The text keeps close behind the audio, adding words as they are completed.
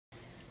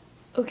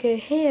Okay,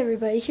 hey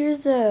everybody,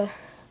 here's the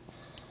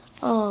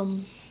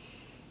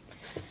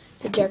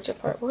jacked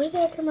part. Where the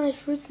heck are my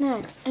fruit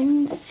snacks? I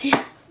mean,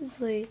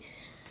 seriously.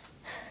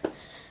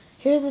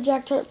 Here's the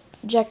jacked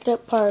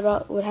up part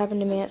about what happened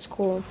to me at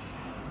school.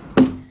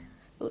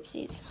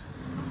 Oopsies.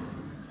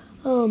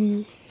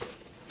 I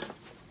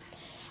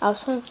was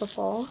playing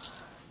football,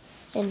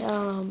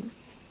 and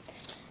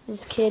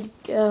this kid,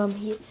 when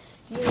he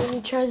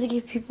tries to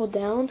get people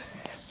down,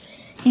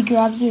 he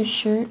grabs their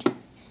shirt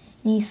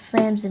and he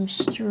slams them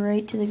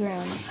straight to the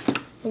ground.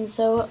 And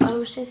so I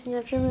was chasing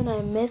after him and I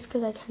missed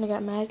because I kind of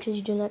got mad because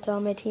you're doing that to all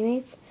my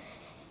teammates.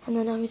 And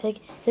then he's like,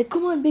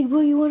 "Come on, big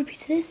boy, you want a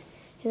piece of this?"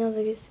 And I was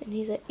like, and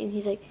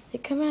he's like,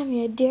 "Come at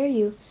me, I dare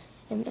you."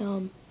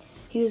 And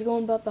he was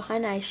going but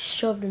behind, and I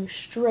shoved him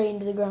straight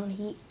into the ground.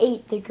 He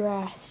ate the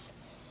grass.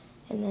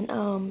 And then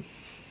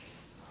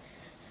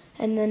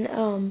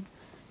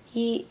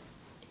he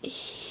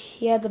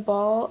had the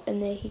ball,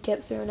 and then he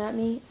kept throwing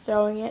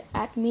it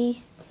at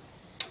me.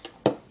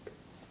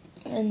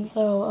 And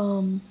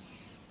so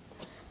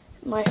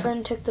my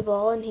friend took the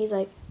ball, and he's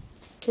like,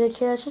 "Here,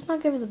 let's just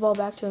not give the ball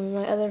back to him." And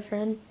my other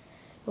friend,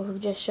 who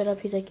just shut up,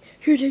 he's like,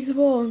 "Here, take the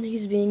ball," and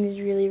he's being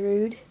really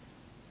rude,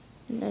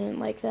 and I didn't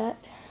like that.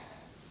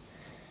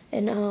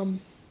 And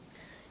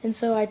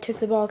so I took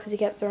the ball because he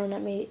kept throwing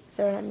at me.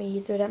 He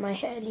threw it at my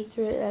head. He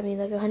threw it at me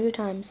like 100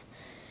 times.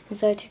 And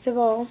so I took the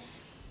ball.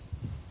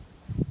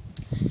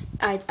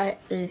 I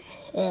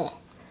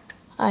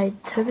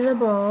took the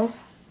ball.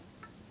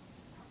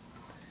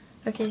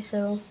 Okay,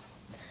 so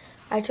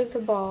I took the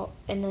ball,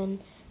 and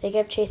then they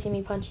kept chasing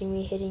me, punching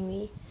me, hitting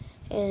me,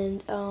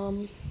 and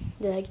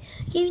they're like,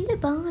 "Give me the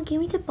ball, give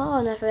me the ball."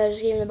 And after I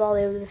just gave them the ball,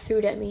 they threw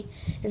it at me,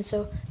 and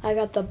so I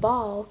got the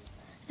ball,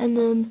 and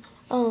then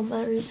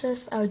at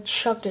recess I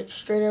chucked it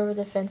straight over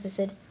the fence. I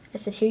said,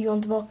 "Here, you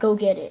want the ball? Go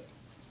get it."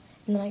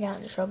 And then I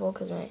got in trouble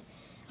because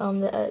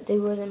they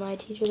wasn't my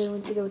teacher. They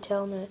went to go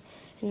tell them,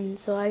 and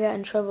so I got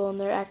in trouble, and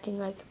they're acting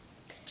like,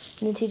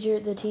 and the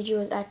teacher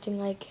was acting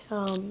like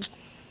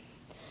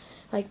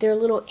they're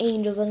little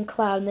angels on a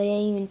cloud, and they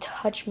didn't even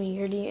touch me,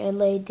 or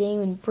they didn't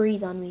even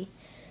breathe on me.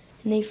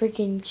 And they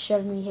freaking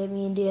shoved me, hit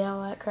me, and did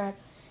all that crap.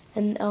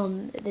 And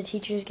the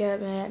teachers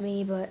got mad at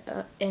me, but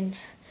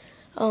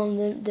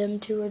them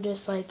two were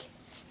just like,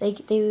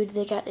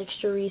 they got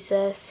extra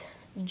recess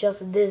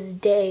just this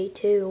day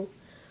too.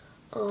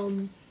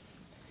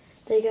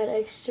 They got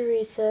extra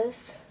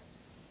recess,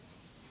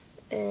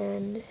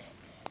 and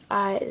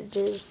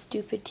the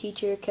stupid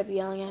teacher kept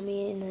yelling at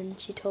me, and then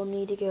she told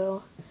me to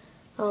go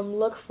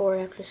look for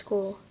it after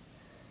school.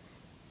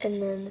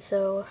 And then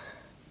so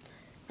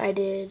I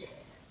did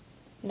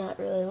not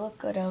really look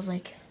good. I was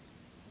like,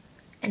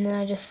 and then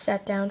I just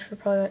sat down for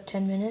probably about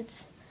 10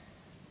 minutes.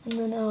 And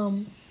then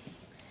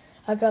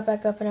I got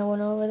back up and I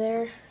went over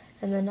there.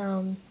 And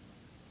then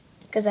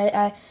because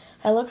I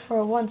looked for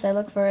it once. I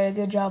looked for a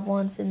good job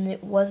once, and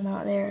it was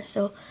not there.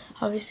 So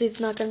obviously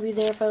it's not going to be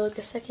there if I look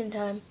a second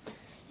time.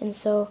 And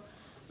so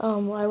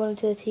I went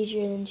to the teacher,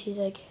 and she's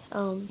like,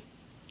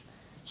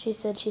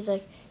 she's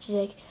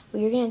like,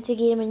 "Well, you're gonna have to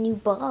get him a new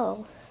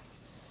ball."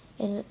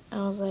 And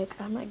I was like,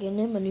 "I'm not getting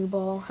him a new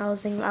ball." I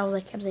was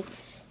like,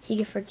 he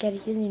can forget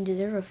it. He doesn't even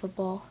deserve a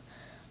football.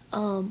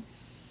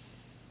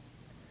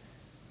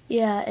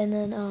 Yeah, and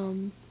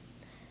then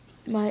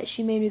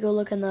she made me go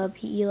look in the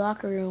PE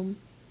locker room,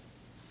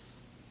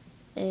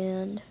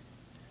 and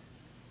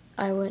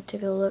I went to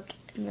go look,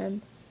 and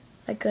then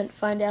I couldn't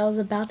find it. I was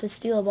about to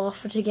steal a ball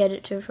to get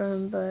it from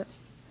him, but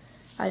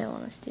I didn't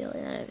want to steal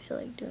it. I didn't feel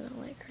like doing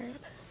all that crap.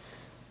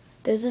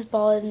 There's this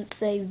ball that didn't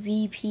say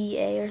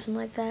VPA or something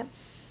like that.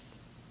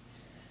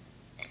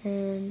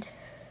 And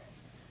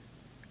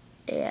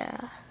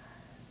yeah,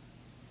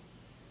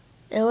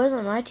 it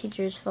wasn't my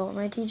teacher's fault.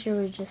 My teacher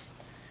was just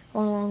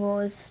going along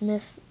with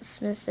what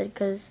Smith said,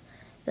 because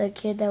the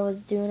kid that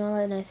was doing all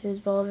that and I threw his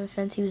ball over the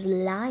fence, he was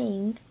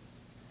lying.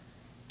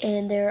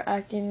 And they were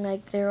acting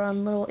like they were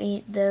on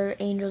they're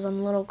angels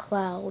on little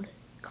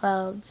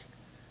clouds.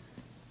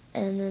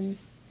 And then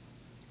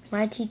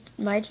my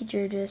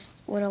teacher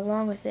just went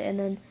along with it, and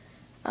then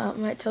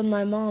I told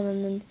my mom,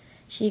 and then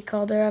she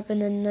called her up,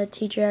 and then the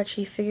teacher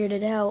actually figured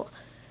it out.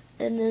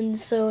 And then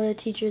so the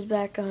teacher's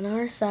back on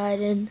our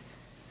side, and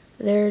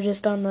they're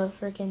just on the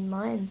freaking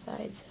mine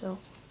side. So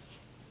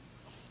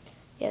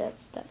yeah,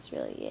 that's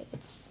really it.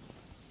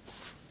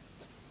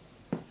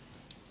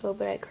 Oh,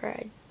 but I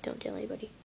cried. Don't tell anybody.